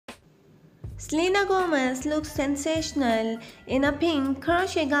Selena Gomez looks sensational in a pink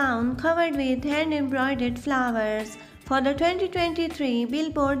crochet gown covered with hand-embroidered flowers for the 2023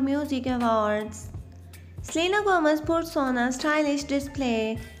 Billboard Music Awards. Selena Gomez puts on a stylish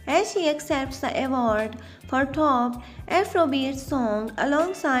display as she accepts the award for Top Afrobeat Song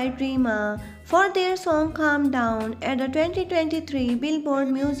alongside Rema for their song Calm Down at the 2023 Billboard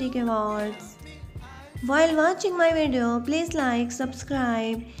Music Awards. While watching my video, please like,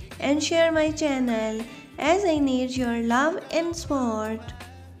 subscribe and share my channel as I need your love and support.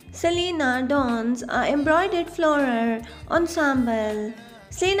 Selena dons a embroidered floral ensemble.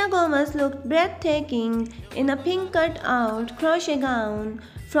 Selena Gomez looked breathtaking in a pink cut-out crochet gown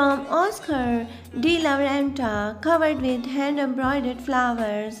from Oscar de la Renta covered with hand-embroidered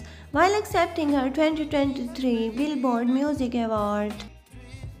flowers while accepting her 2023 Billboard Music Award.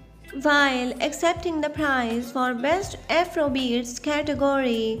 While accepting the prize for Best Afrobeats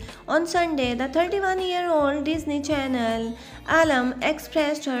category on Sunday, the 31-year-old Disney Channel alum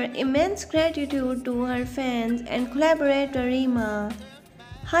expressed her immense gratitude to her fans and collaborator Rema.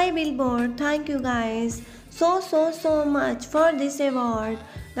 Hi Billboard, thank you guys so much for this award.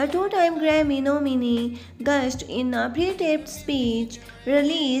 The two-time Grammy nominee gushed in a pre-taped speech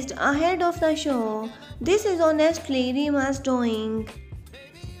released ahead of the show. This is honestly Rema's doing.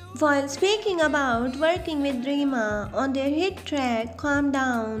 While speaking about working with Rema on their hit track Calm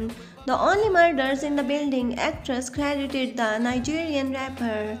Down, the Only Murders in the Building actress credited the Nigerian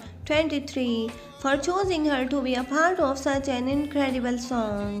rapper 23 for choosing her to be a part of such an incredible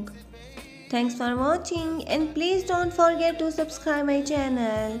song. Thanks for watching and please don't forget to subscribe my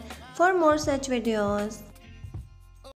channel for more such videos.